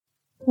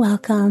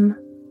Welcome,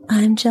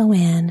 I'm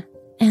Joanne,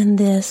 and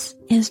this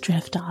is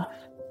Drift Off,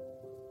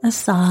 a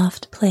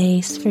soft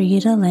place for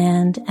you to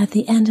land at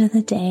the end of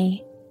the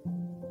day.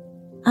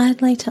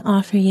 I'd like to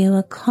offer you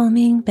a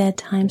calming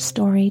bedtime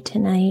story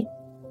tonight,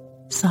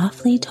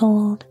 softly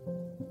told,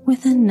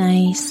 with a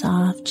nice,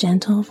 soft,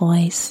 gentle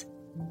voice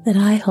that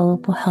I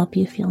hope will help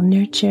you feel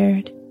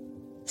nurtured,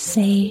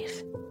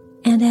 safe,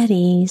 and at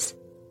ease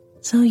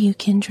so you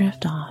can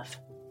drift off.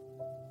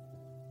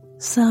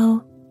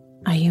 So,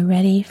 are you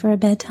ready for a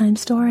bedtime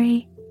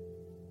story?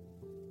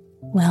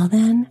 Well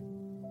then,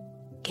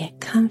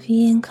 get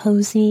comfy and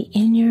cozy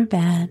in your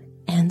bed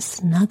and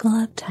snuggle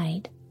up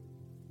tight,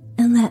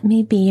 and let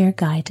me be your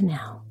guide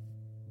now.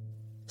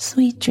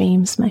 Sweet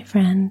dreams, my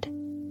friend,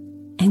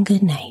 and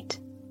good night.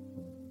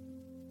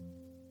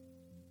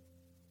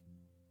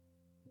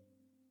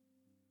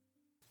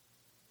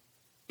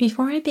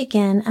 Before I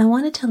begin, I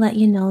wanted to let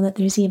you know that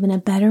there's even a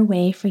better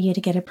way for you to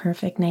get a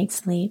perfect night's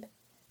sleep.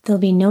 There'll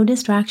be no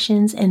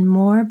distractions and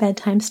more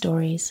bedtime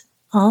stories.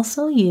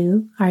 Also,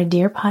 you, our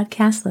dear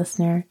podcast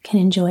listener, can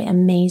enjoy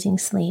amazing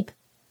sleep.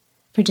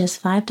 For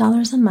just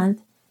 $5 a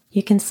month,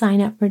 you can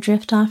sign up for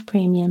Drift Off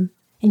Premium,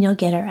 and you'll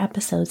get our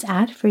episodes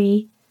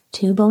ad-free,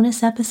 2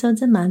 bonus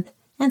episodes a month,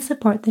 and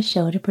support the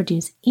show to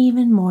produce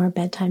even more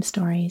bedtime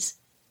stories.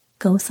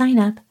 Go sign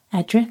up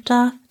at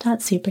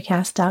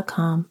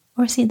driftoff.supercast.com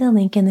or see the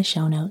link in the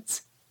show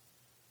notes.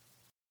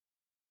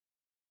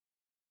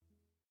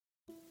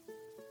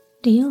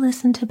 Do you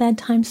listen to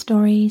bedtime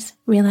stories,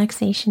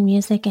 relaxation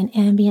music, and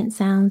ambient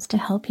sounds to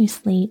help you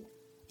sleep?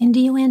 And do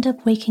you end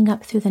up waking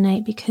up through the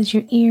night because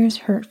your ears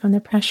hurt from the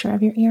pressure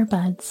of your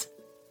earbuds?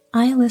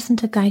 I listen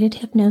to guided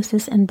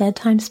hypnosis and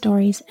bedtime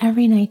stories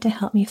every night to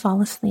help me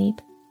fall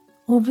asleep.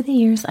 Over the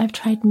years, I've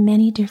tried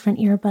many different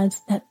earbuds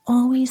that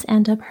always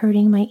end up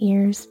hurting my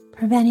ears,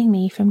 preventing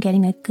me from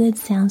getting a good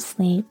sound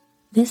sleep.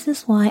 This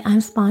is why I'm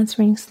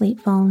sponsoring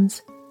Sleep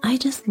Phones. I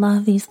just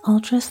love these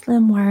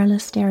ultra-slim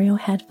wireless stereo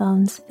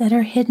headphones that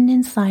are hidden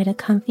inside a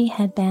comfy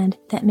headband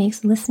that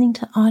makes listening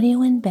to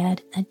audio in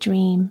bed a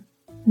dream.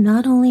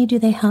 Not only do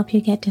they help you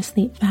get to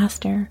sleep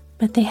faster,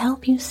 but they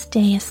help you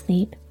stay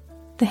asleep.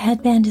 The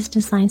headband is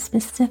designed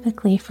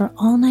specifically for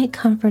all-night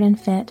comfort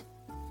and fit.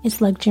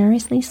 It's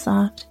luxuriously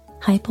soft,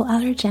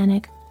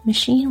 hypoallergenic,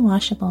 machine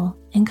washable,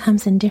 and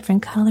comes in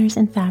different colors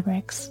and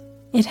fabrics.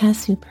 It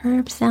has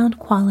superb sound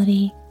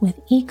quality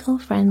with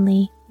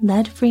eco-friendly,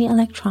 lead-free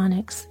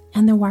electronics,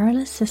 and the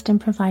wireless system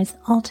provides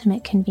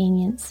ultimate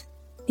convenience.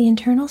 The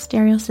internal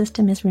stereo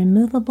system is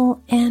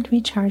removable and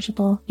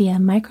rechargeable via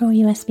micro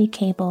USB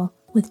cable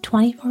with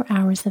 24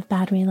 hours of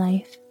battery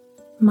life.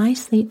 My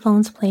Sleep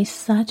Phones play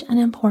such an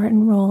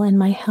important role in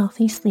my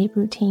healthy sleep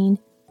routine.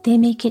 They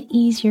make it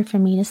easier for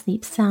me to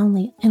sleep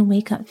soundly and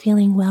wake up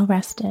feeling well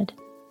rested.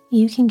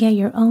 You can get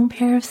your own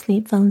pair of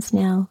Sleep Phones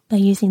now by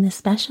using the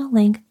special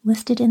link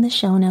listed in the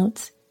show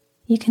notes.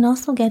 You can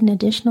also get an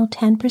additional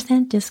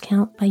 10%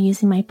 discount by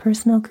using my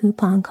personal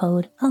coupon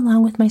code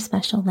along with my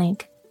special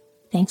link.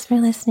 Thanks for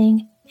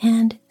listening,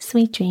 and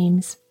sweet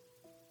dreams.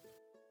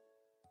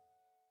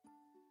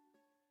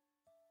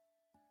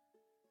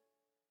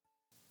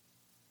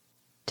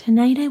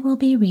 Tonight I will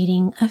be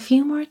reading a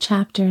few more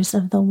chapters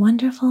of The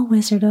Wonderful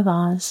Wizard of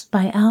Oz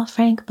by L.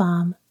 Frank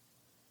Baum.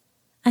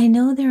 I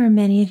know there are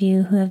many of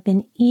you who have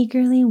been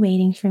eagerly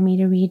waiting for me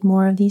to read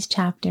more of these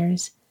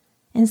chapters,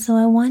 and so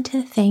I want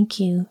to thank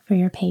you for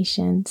your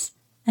patience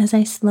as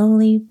I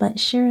slowly but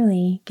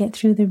surely get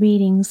through the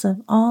readings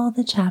of all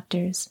the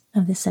chapters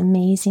of this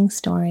amazing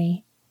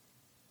story.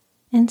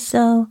 And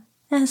so,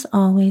 as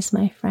always,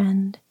 my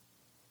friend,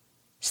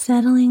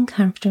 settling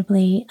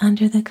comfortably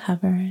under the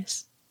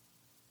covers,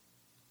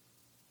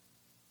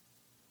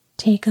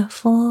 take a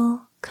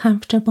full,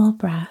 comfortable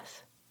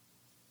breath,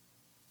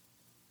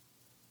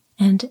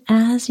 and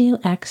as you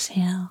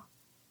exhale,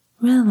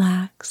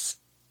 relax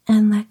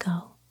and let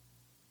go.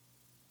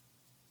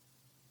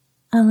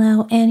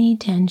 Allow any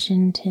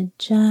tension to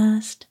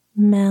just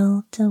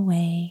melt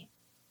away,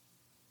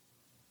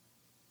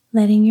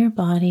 letting your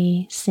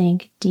body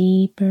sink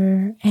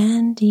deeper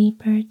and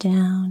deeper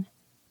down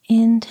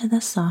into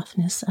the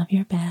softness of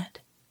your bed.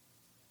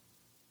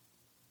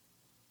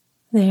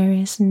 There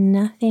is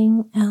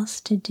nothing else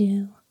to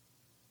do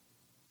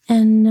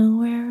and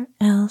nowhere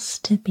else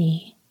to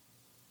be.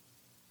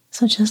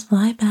 So just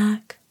lie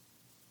back,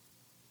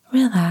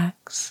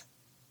 relax,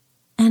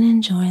 and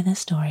enjoy the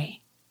story.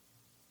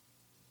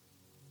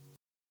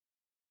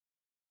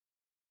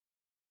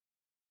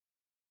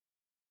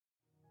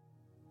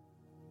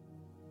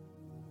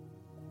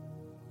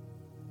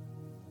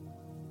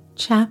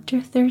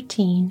 Chapter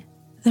 13,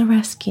 The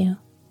Rescue.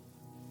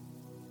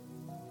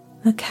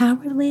 The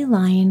Cowardly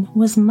Lion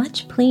was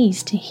much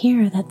pleased to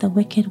hear that the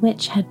Wicked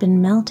Witch had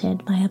been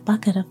melted by a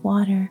bucket of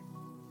water,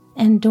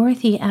 and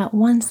Dorothy at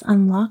once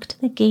unlocked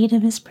the gate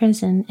of his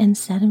prison and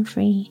set him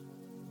free.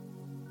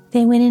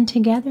 They went in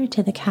together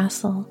to the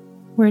castle,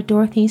 where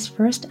Dorothy's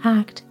first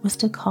act was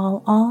to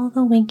call all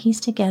the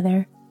Winkies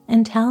together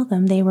and tell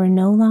them they were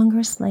no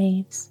longer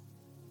slaves.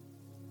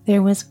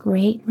 There was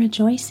great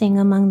rejoicing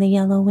among the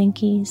yellow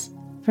Winkies,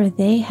 for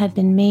they had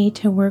been made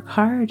to work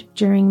hard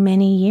during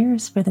many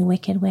years for the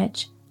Wicked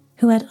Witch,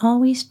 who had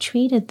always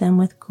treated them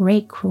with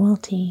great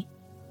cruelty.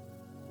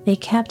 They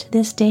kept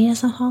this day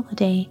as a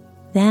holiday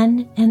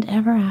then and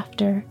ever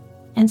after,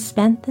 and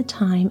spent the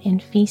time in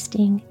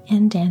feasting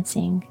and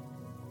dancing.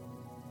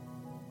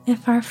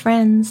 "If our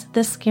friends,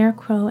 the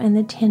Scarecrow and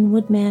the Tin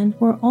Woodman,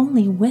 were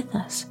only with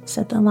us,"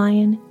 said the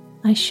Lion,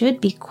 "I should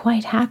be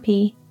quite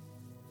happy."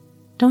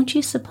 "Don't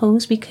you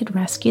suppose we could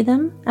rescue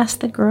them?"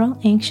 asked the girl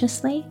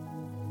anxiously.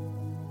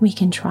 "We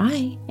can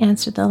try,"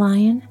 answered the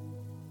Lion.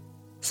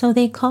 So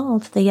they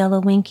called the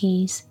Yellow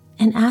Winkies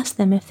and asked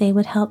them if they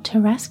would help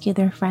to rescue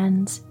their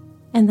friends,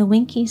 and the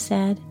Winkies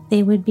said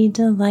they would be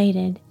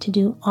delighted to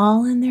do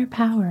all in their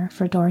power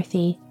for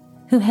Dorothy,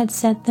 who had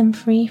set them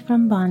free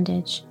from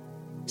bondage.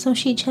 So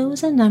she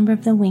chose a number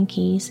of the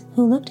Winkies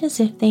who looked as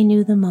if they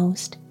knew the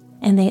most,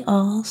 and they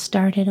all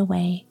started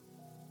away.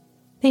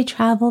 They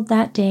traveled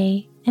that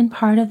day and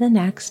part of the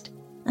next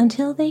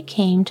until they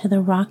came to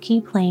the rocky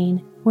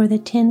plain where the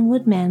Tin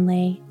Woodman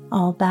lay,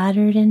 all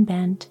battered and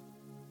bent.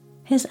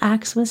 His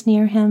axe was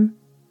near him,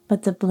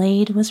 but the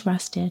blade was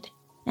rusted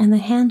and the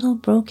handle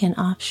broken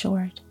off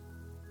short.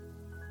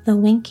 The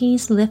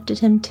Winkies lifted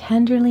him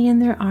tenderly in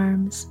their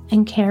arms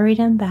and carried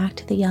him back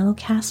to the Yellow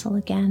Castle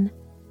again,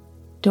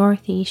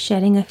 Dorothy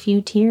shedding a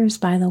few tears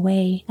by the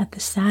way at the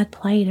sad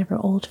plight of her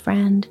old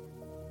friend,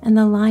 and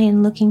the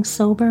Lion looking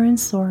sober and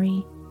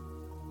sorry.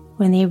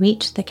 When they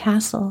reached the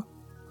castle,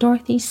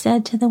 Dorothy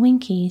said to the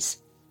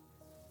Winkies,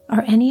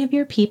 "Are any of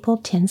your people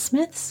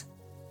tinsmiths?"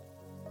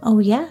 "Oh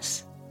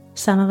yes,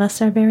 some of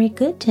us are very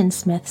good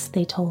tinsmiths,"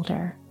 they told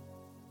her.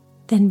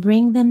 "Then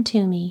bring them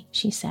to me,"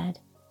 she said.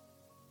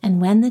 And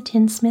when the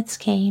tinsmiths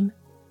came,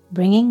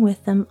 bringing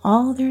with them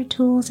all their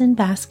tools in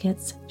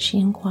baskets, she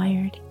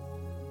inquired,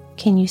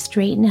 "Can you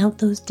straighten out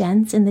those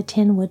dents in the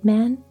Tin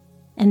Woodman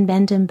and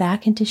bend him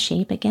back into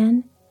shape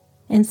again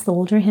and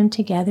solder him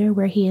together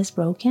where he is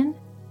broken?"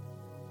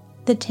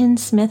 The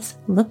tinsmiths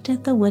looked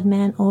at the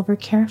Woodman over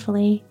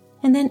carefully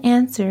and then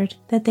answered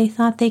that they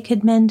thought they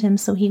could mend him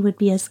so he would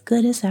be as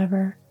good as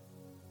ever.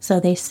 So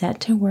they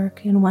set to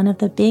work in one of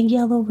the big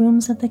yellow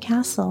rooms of the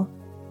castle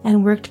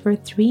and worked for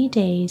 3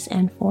 days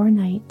and 4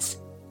 nights,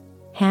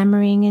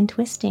 hammering and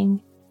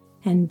twisting,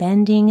 and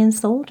bending and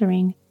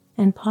soldering,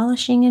 and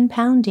polishing and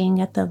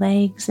pounding at the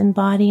legs and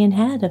body and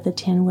head of the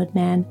Tin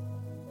Woodman,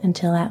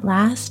 until at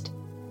last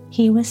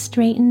he was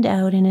straightened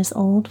out in his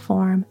old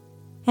form,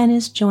 and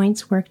his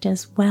joints worked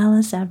as well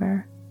as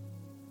ever.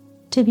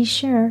 To be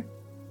sure,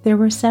 there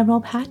were several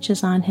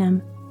patches on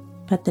him,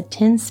 but the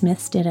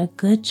tinsmiths did a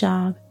good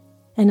job,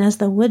 and as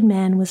the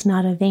Woodman was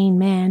not a vain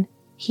man,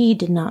 he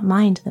did not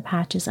mind the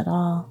patches at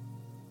all.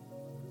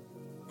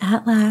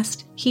 At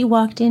last, he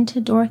walked into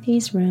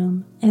Dorothy's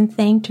room and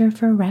thanked her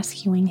for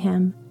rescuing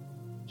him.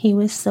 He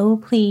was so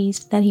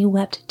pleased that he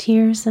wept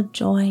tears of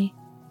joy,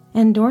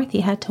 and Dorothy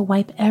had to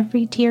wipe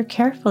every tear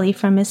carefully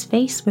from his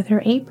face with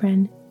her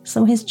apron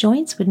so his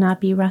joints would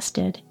not be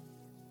rusted.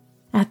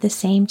 At the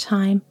same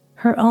time,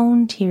 her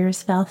own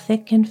tears fell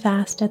thick and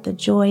fast at the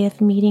joy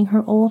of meeting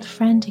her old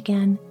friend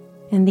again,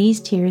 and these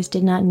tears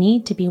did not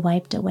need to be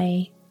wiped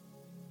away.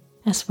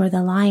 As for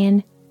the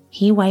Lion,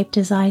 he wiped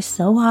his eyes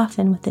so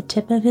often with the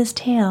tip of his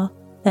tail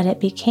that it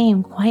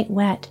became quite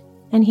wet,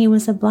 and he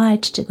was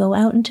obliged to go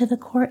out into the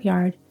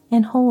courtyard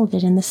and hold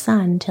it in the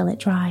sun till it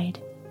dried.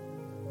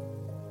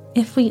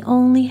 "If we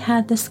only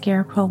had the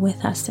Scarecrow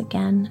with us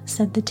again,"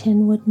 said the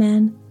Tin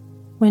Woodman,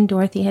 when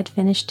Dorothy had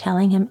finished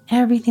telling him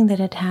everything that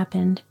had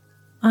happened,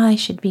 "I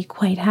should be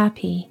quite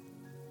happy."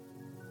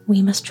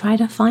 "We must try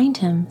to find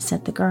him,"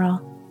 said the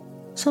girl.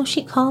 So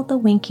she called the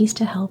Winkies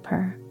to help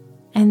her,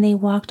 and they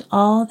walked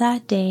all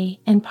that day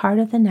and part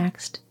of the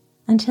next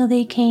until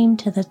they came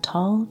to the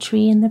tall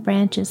tree in the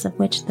branches of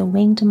which the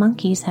winged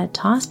monkeys had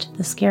tossed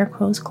the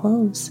Scarecrow's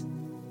clothes.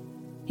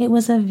 It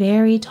was a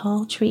very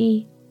tall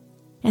tree,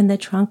 and the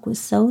trunk was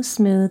so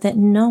smooth that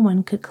no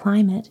one could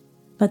climb it,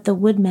 but the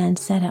Woodman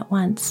said at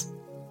once,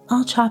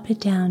 "I'll chop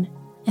it down,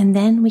 and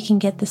then we can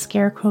get the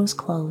Scarecrow's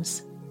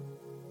clothes."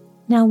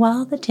 Now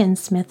while the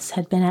tinsmiths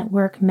had been at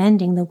work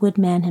mending the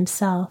Woodman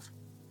himself,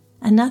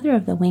 another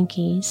of the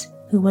Winkies,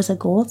 who was a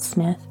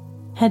goldsmith,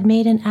 had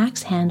made an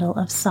axe handle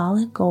of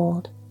solid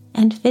gold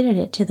and fitted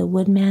it to the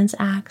Woodman's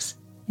axe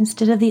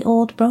instead of the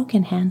old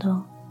broken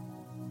handle.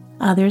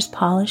 Others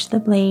polished the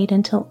blade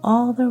until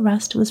all the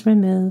rust was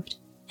removed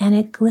and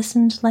it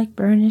glistened like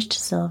burnished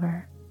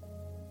silver.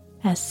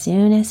 As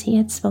soon as he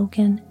had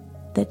spoken,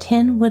 the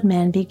Tin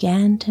Woodman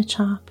began to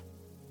chop,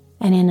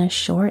 and in a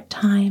short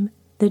time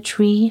the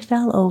tree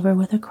fell over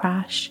with a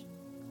crash,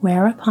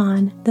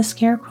 whereupon the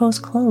Scarecrow's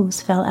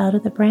clothes fell out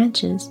of the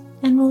branches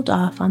and rolled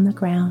off on the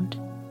ground.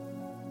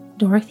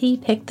 Dorothy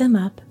picked them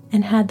up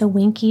and had the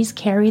Winkies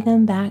carry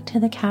them back to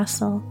the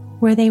castle,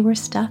 where they were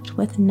stuffed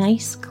with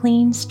nice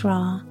clean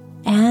straw,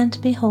 and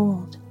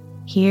behold,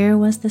 here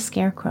was the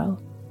Scarecrow,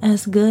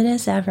 as good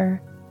as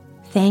ever,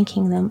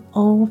 thanking them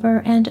over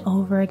and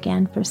over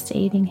again for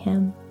saving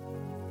him.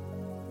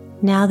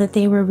 Now that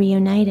they were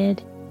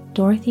reunited,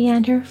 Dorothy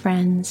and her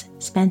friends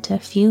spent a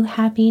few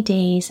happy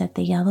days at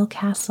the Yellow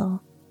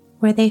Castle,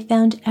 where they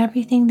found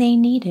everything they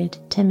needed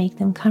to make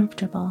them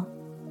comfortable.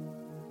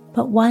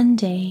 But one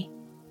day,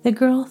 the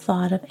girl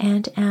thought of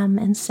Aunt Em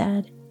and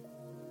said,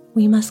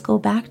 "We must go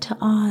back to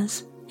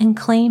Oz and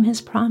claim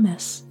his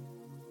promise."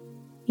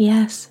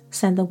 "Yes,"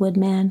 said the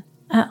Woodman,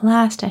 "at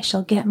last I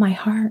shall get my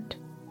heart."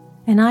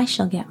 "And I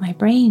shall get my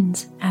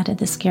brains," added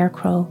the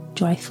Scarecrow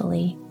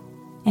joyfully.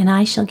 "And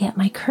I shall get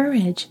my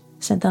courage,"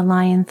 said the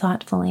Lion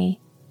thoughtfully.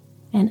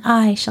 "And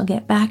I shall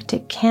get back to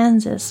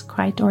Kansas,"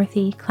 cried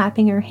Dorothy,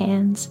 clapping her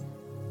hands.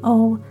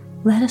 "Oh,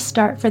 let us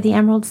start for the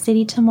Emerald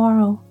City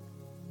tomorrow."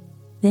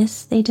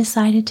 This they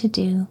decided to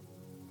do.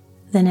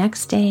 The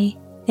next day,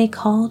 they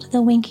called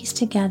the Winkies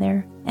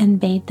together and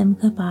bade them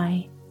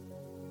goodbye.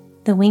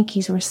 The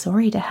Winkies were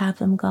sorry to have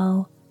them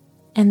go,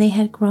 and they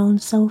had grown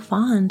so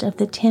fond of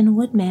the Tin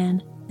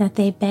Woodman that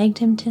they begged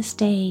him to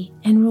stay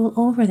and rule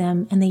over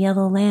them in the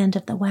Yellow Land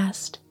of the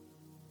West.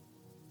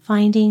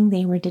 Finding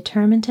they were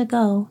determined to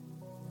go,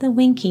 the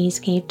Winkies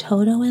gave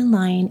Toto and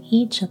Lion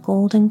each a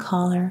golden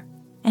collar,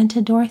 and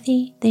to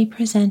Dorothy they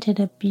presented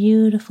a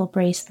beautiful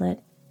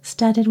bracelet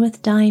studded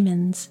with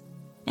diamonds,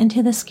 and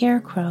to the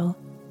Scarecrow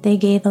they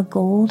gave a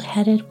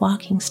gold-headed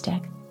walking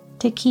stick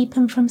to keep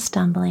him from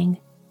stumbling,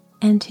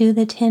 and to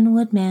the Tin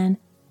Woodman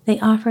they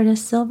offered a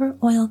silver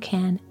oil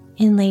can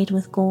inlaid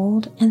with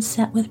gold and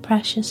set with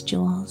precious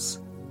jewels.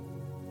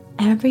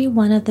 Every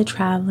one of the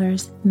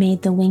travelers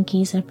made the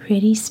Winkies a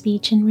pretty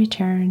speech in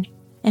return,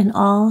 and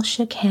all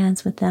shook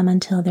hands with them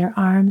until their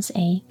arms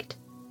ached.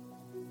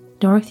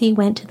 Dorothy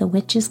went to the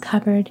witch's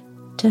cupboard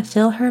to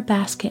fill her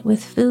basket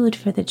with food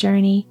for the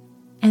journey,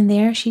 and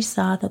there she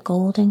saw the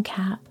golden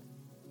cap.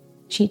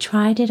 She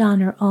tried it on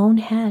her own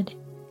head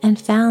and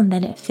found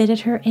that it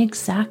fitted her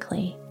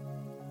exactly.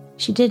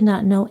 She did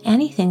not know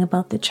anything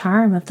about the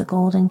charm of the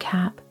golden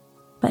cap,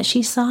 but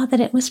she saw that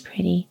it was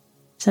pretty,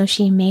 so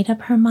she made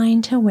up her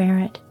mind to wear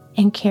it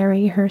and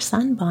carry her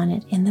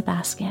sunbonnet in the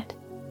basket.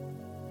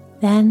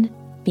 Then,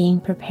 being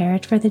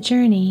prepared for the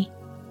journey,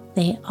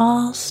 they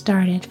all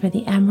started for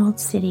the Emerald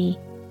City,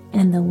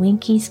 and the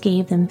Winkies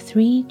gave them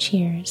 3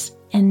 cheers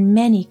and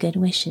many good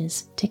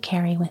wishes to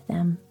carry with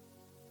them.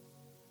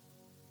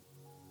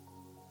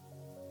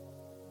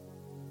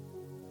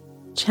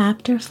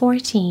 Chapter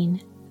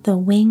 14. The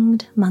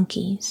Winged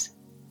Monkeys.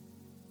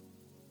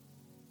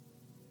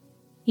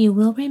 You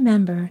will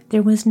remember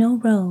there was no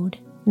road,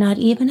 not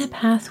even a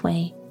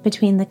pathway,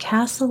 between the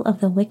castle of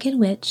the Wicked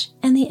Witch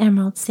and the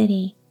Emerald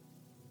City.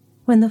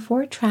 When the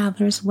 4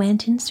 travelers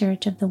went in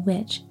search of the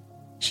witch,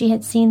 she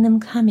had seen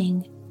them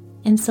coming,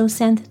 and so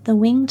sent the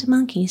winged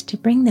monkeys to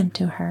bring them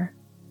to her.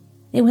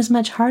 It was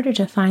much harder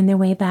to find their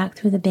way back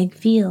through the big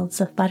fields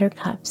of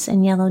buttercups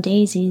and yellow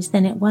daisies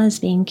than it was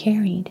being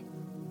carried.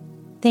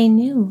 They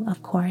knew,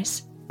 of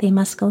course, they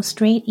must go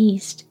straight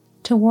east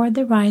toward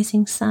the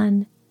rising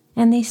sun,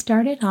 and they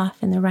started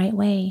off in the right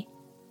way.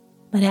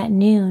 But at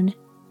noon,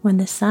 when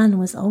the sun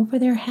was over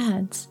their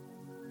heads,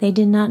 they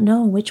did not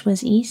know which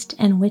was east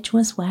and which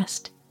was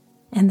west,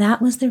 and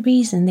that was the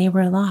reason they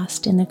were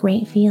lost in the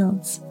great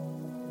fields.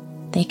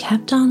 They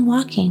kept on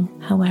walking,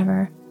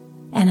 however,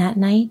 and at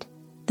night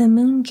the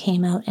moon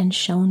came out and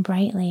shone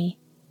brightly,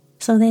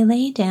 so they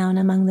lay down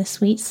among the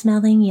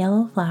sweet-smelling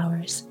yellow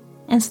flowers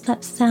and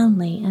slept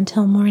soundly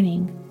until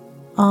morning,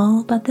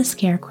 all but the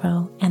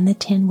Scarecrow and the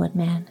Tin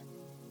Woodman.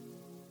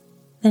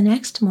 The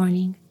next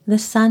morning, the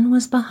sun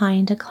was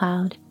behind a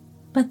cloud,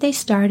 but they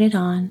started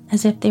on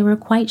as if they were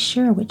quite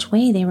sure which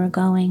way they were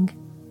going.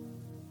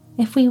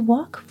 "If we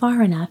walk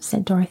far enough,"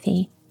 said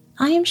Dorothy,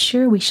 "I am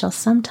sure we shall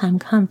sometime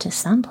come to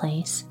some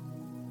place."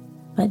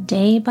 But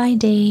day by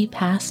day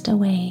passed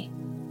away,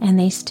 and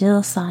they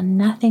still saw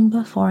nothing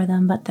before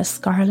them but the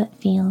scarlet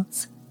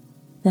fields.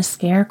 The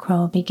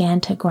Scarecrow began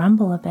to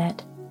grumble a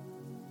bit.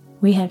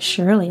 "We have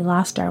surely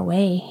lost our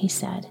way," he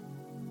said,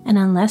 "and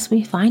unless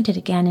we find it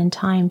again in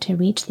time to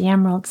reach the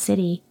Emerald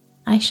City,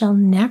 I shall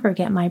never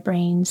get my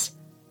brains."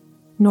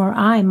 "Nor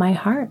I my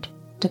heart,"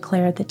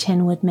 declared the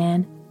Tin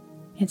Woodman.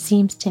 "It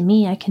seems to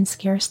me I can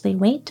scarcely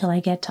wait till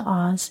I get to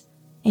Oz,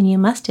 and you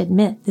must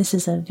admit this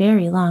is a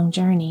very long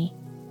journey."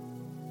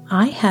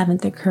 "I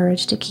haven't the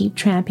courage to keep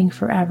tramping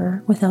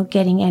forever without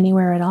getting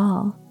anywhere at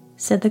all,"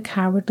 said the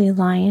Cowardly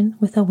Lion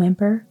with a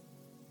whimper.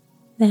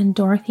 Then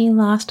Dorothy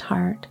lost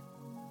heart.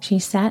 She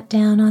sat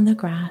down on the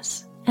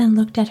grass and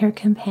looked at her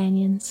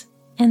companions,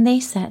 and they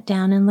sat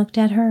down and looked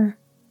at her.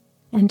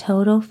 And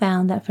Toto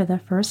found that for the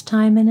first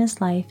time in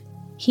his life,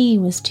 he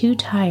was too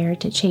tired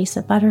to chase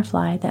a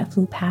butterfly that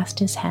flew past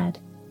his head.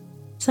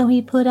 So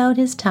he put out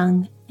his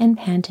tongue and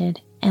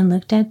panted and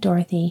looked at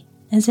Dorothy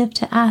as if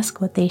to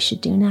ask what they should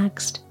do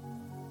next.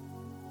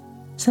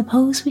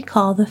 "Suppose we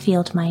call the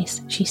field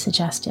mice," she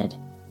suggested.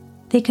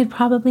 "They could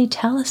probably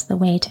tell us the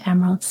way to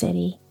Emerald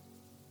City."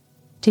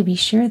 "To be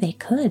sure they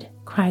could,"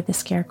 cried the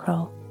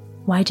Scarecrow.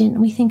 "Why didn't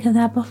we think of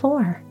that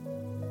before?"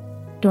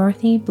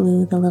 Dorothy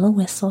blew the little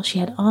whistle she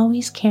had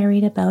always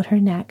carried about her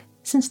neck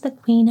since the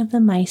Queen of the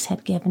Mice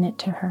had given it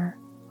to her.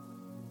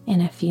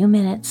 In a few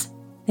minutes,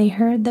 they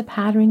heard the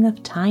pattering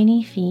of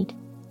tiny feet,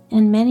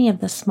 and many of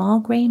the small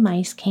gray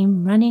mice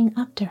came running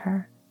up to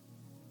her.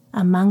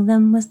 Among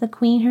them was the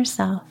queen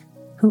herself,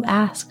 who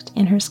asked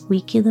in her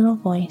squeaky little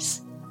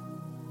voice,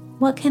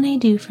 "What can I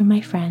do for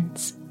my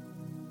friends?"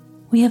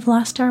 "We have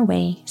lost our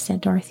way,"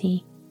 said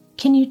Dorothy.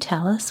 "Can you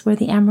tell us where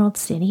the Emerald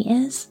City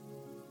is?"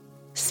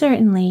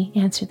 "Certainly,"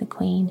 answered the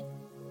queen,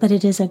 "but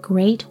it is a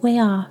great way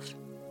off,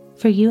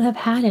 for you have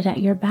had it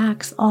at your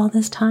backs all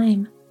this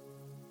time."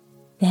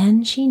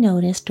 Then she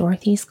noticed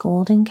Dorothy's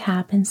golden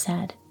cap and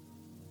said,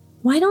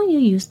 "Why don't you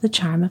use the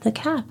charm of the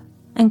cap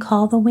and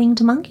call the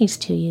winged monkeys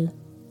to you?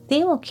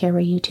 They will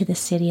carry you to the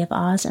city of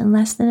Oz in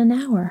less than an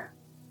hour."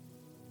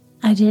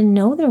 "I didn't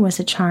know there was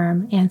a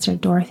charm,"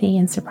 answered Dorothy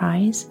in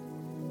surprise.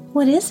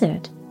 "What is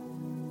it?"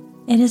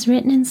 "It is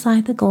written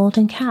inside the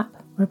golden cap,"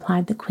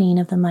 replied the queen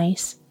of the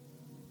mice.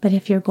 "But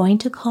if you're going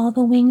to call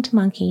the winged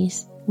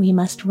monkeys, we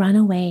must run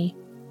away,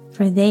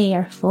 for they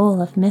are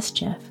full of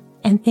mischief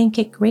and think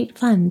it great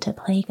fun to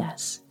plague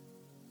us."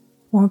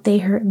 "Won't they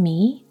hurt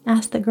me?"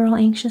 asked the girl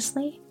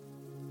anxiously.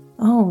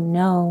 "Oh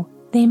no,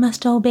 they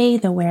must obey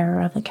the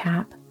wearer of the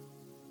cap.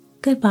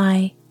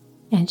 Goodbye,"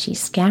 and she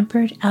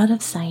scampered out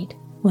of sight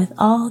with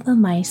all the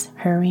mice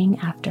hurrying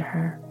after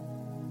her.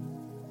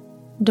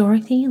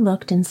 Dorothy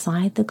looked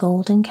inside the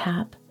golden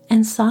cap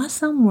and saw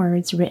some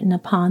words written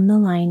upon the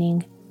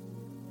lining.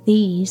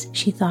 These,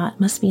 she thought,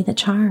 must be the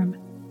charm,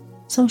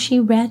 so she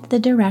read the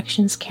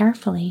directions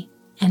carefully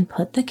and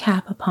put the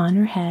cap upon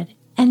her head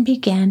and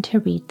began to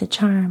read the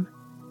charm.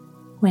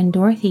 When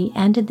Dorothy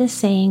ended the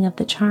saying of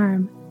the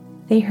charm,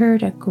 they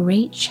heard a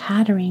great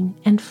chattering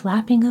and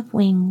flapping of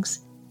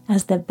wings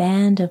as the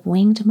band of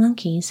winged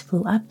monkeys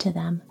flew up to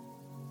them.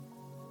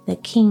 The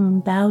king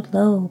bowed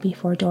low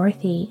before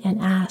Dorothy and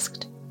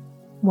asked,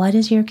 "What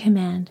is your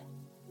command?"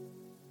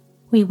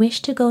 "We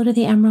wish to go to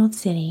the Emerald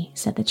City,"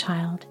 said the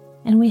child,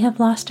 "and we have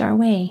lost our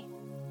way."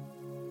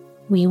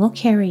 "We will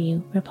carry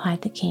you,"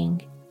 replied the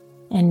king,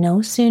 and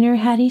no sooner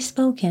had he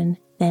spoken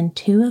than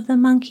 2 of the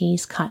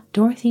monkeys caught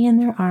Dorothy in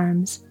their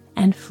arms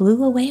and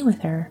flew away with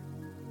her.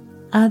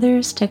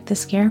 Others took the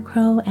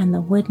Scarecrow and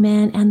the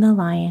Woodman and the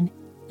Lion,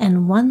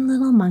 and one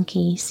little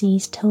monkey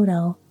seized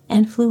Toto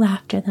and flew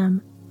after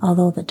them,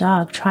 although the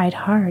dog tried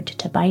hard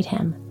to bite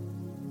him.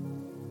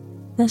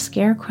 The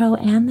Scarecrow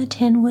and the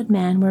Tin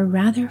Woodman were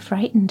rather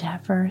frightened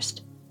at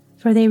first,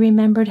 for they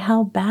remembered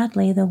how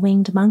badly the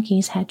winged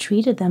monkeys had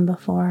treated them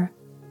before,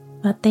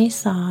 but they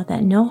saw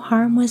that no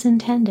harm was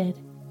intended,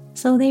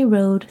 so they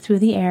rode through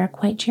the air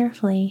quite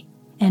cheerfully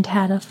and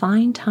had a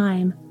fine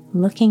time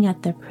looking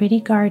at the pretty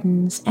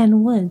gardens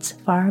and woods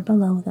far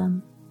below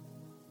them.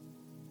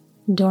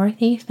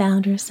 Dorothy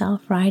found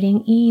herself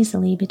riding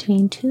easily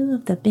between 2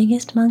 of the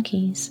biggest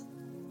monkeys,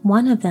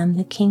 one of them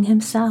the king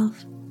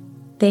himself.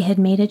 They had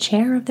made a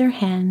chair of their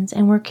hands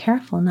and were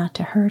careful not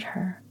to hurt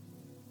her.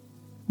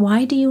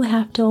 "Why do you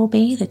have to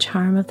obey the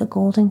charm of the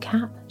golden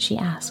cap?" she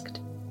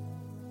asked.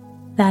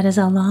 "That is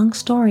a long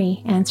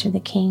story," answered the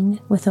king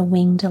with a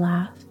winged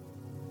laugh.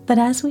 "But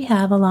as we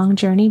have a long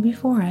journey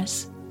before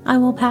us, I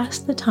will pass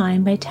the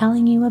time by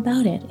telling you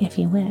about it if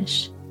you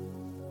wish."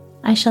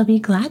 "I shall be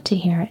glad to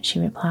hear it," she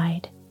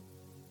replied.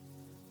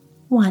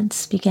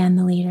 "Once," began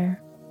the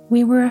leader,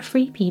 "we were a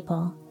free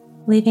people,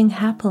 living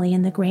happily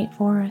in the great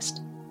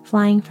forest,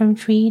 flying from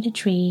tree to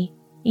tree,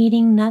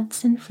 eating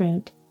nuts and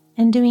fruit,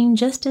 and doing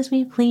just as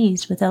we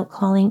pleased without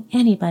calling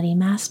anybody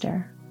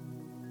master.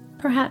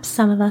 Perhaps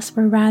some of us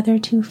were rather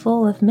too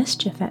full of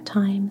mischief at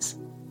times,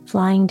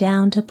 flying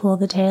down to pull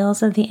the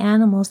tails of the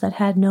animals that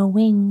had no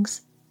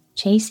wings,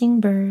 chasing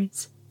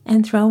birds,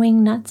 and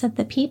throwing nuts at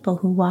the people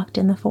who walked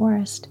in the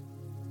forest.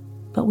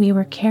 But we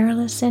were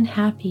careless and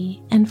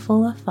happy and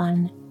full of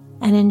fun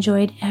and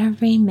enjoyed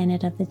every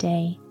minute of the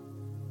day.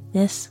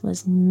 This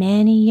was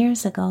many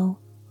years ago,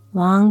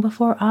 long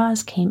before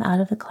Oz came out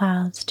of the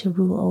clouds to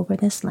rule over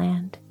this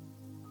land.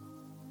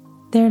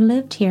 There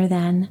lived here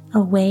then,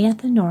 away at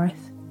the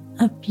north,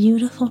 a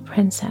beautiful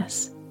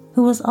princess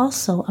who was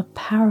also a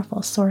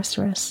powerful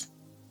sorceress.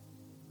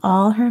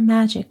 All her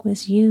magic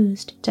was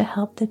used to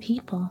help the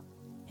people,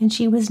 and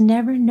she was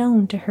never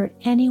known to hurt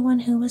anyone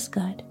who was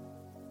good.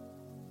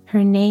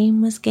 Her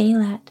name was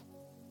Gaylet,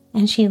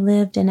 and she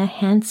lived in a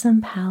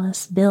handsome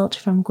palace built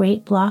from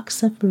great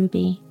blocks of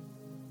ruby.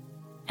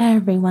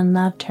 Everyone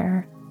loved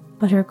her,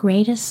 but her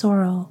greatest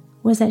sorrow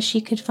was that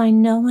she could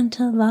find no one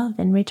to love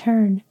in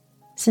return,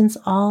 since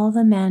all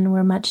the men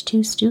were much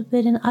too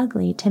stupid and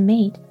ugly to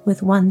mate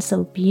with one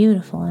so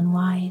beautiful and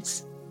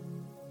wise.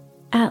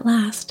 At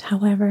last,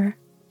 however,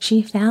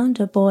 she found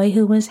a boy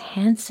who was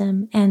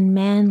handsome and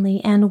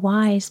manly and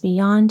wise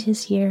beyond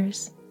his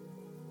years.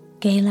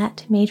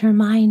 Gaylet made her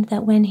mind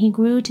that when he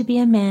grew to be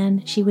a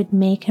man, she would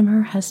make him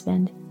her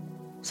husband,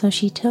 so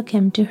she took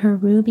him to her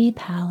ruby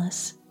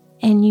palace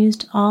and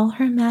used all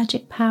her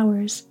magic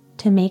powers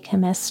to make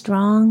him as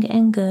strong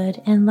and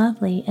good and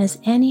lovely as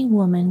any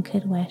woman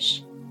could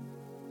wish.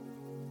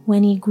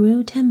 When he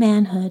grew to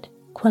manhood,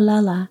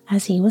 Quilala,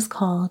 as he was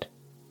called,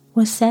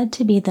 was said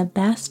to be the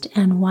best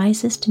and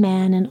wisest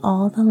man in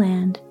all the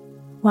land,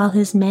 while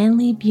his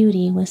manly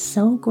beauty was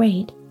so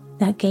great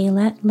that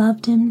Gaylet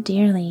loved him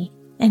dearly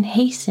and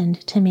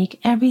hastened to make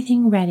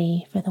everything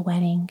ready for the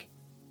wedding.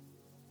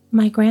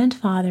 My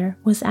grandfather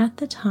was at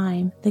the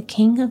time the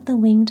king of the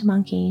winged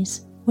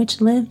monkeys,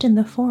 which lived in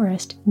the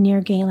forest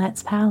near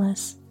Galet's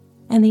palace,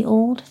 and the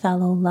old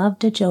fellow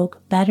loved a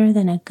joke better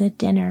than a good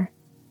dinner.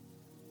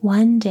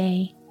 One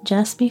day,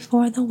 just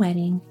before the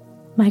wedding,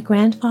 my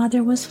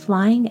grandfather was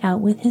flying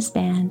out with his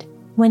band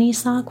when he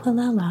saw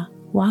Quilella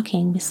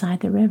walking beside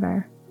the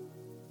river.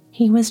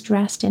 He was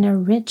dressed in a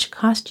rich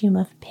costume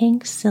of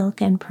pink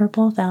silk and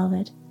purple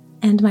velvet,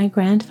 and my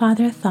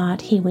grandfather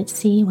thought he would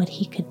see what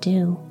he could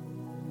do.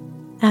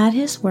 At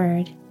his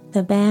word,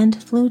 the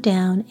band flew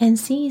down and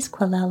seized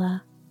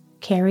Quilella,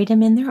 carried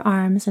him in their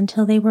arms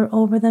until they were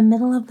over the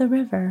middle of the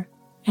river,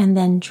 and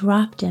then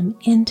dropped him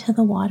into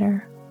the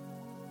water.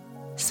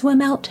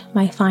 "Swim out,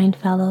 my fine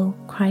fellow,"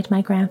 cried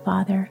my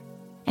grandfather,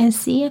 "and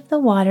see if the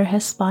water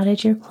has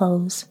spotted your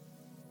clothes."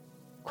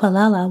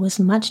 Quilella was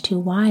much too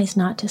wise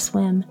not to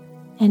swim,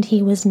 and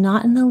he was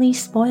not in the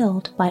least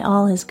spoiled by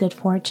all his good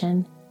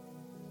fortune.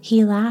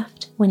 He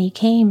laughed when he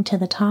came to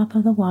the top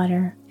of the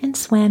water and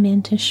swam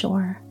in to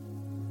shore.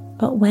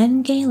 But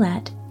when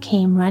Galet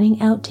came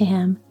running out to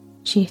him,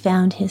 she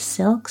found his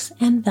silks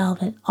and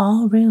velvet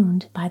all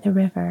ruined by the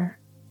river.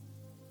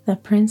 The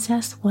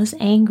princess was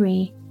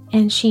angry,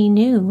 and she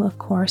knew, of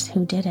course,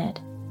 who did it.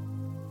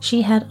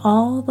 She had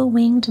all the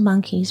winged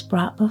monkeys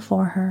brought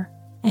before her,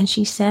 and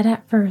she said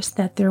at first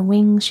that their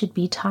wings should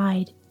be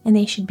tied, and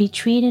they should be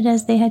treated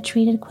as they had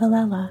treated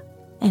Quilella,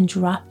 and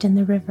dropped in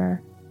the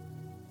river.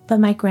 But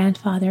my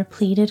grandfather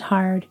pleaded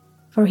hard,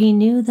 for he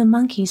knew the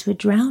monkeys would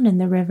drown in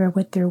the river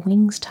with their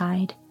wings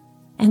tied,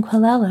 and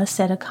Quilella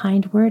said a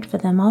kind word for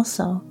them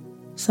also,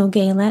 so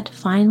Galet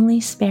finally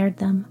spared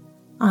them,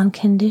 on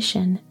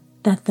condition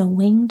that the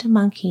winged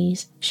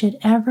monkeys should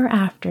ever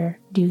after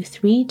do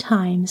 3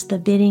 times the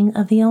bidding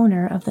of the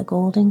owner of the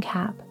golden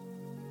cap.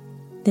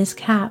 This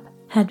cap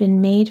had been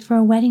made for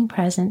a wedding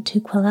present to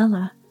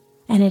Quilella,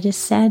 and it is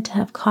said to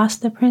have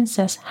cost the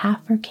princess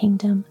half her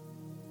kingdom.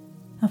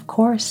 Of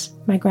course,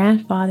 my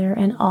grandfather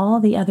and all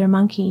the other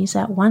monkeys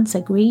at once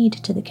agreed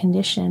to the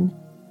condition,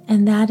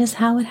 and that is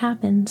how it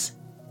happens,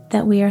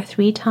 that we are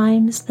 3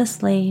 times the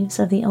slaves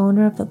of the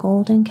owner of the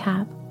golden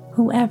cap,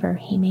 whoever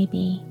he may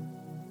be.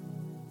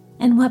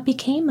 "And what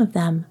became of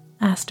them?"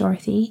 asked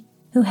Dorothy,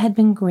 who had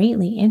been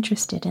greatly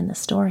interested in the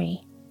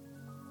story.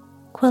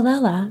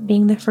 "Quilella,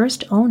 being the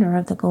first owner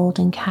of the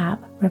golden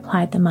cap,"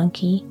 replied the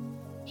monkey,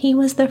 "he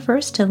was the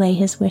first to lay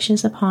his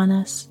wishes upon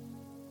us.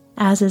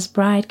 As his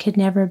bride could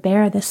never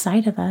bear the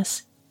sight of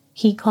us,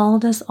 he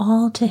called us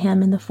all to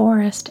him in the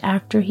forest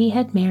after he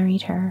had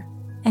married her,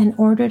 and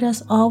ordered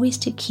us always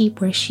to keep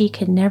where she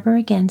could never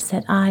again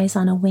set eyes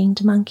on a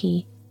winged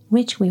monkey,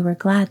 which we were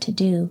glad to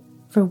do,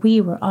 for we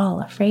were all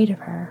afraid of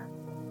her.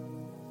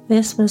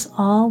 This was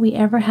all we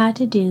ever had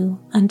to do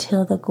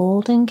until the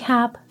golden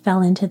cap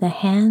fell into the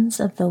hands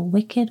of the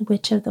wicked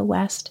witch of the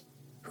West,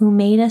 who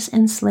made us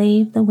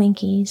enslave the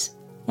Winkies,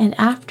 and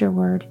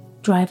afterward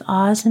drive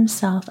Oz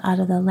himself out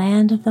of the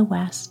land of the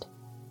West.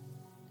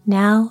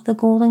 Now the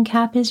golden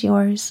cap is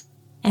yours,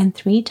 and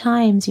 3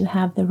 times you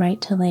have the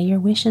right to lay your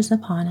wishes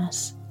upon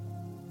us."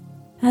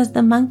 As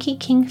the Monkey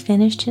King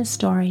finished his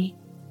story,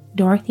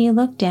 Dorothy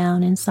looked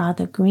down and saw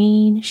the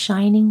green,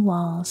 shining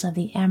walls of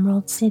the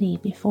Emerald City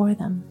before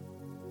them.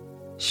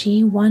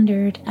 She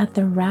wondered at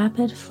the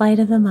rapid flight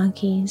of the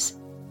monkeys,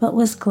 but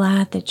was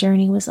glad the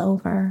journey was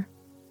over.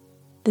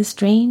 The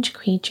strange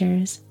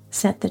creatures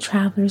set the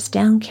travelers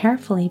down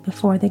carefully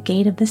before the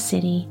gate of the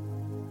city.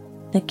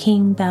 The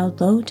king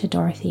bowed low to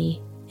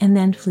Dorothy and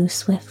then flew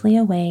swiftly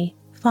away,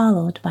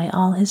 followed by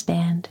all his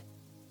band.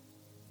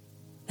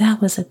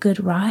 "That was a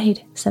good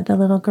ride," said the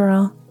little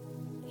girl.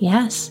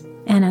 "Yes,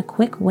 and a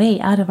quick way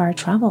out of our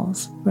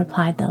troubles,"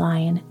 replied the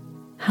lion.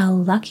 "How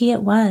lucky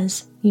it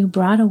was you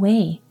brought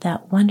away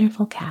that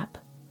wonderful cap."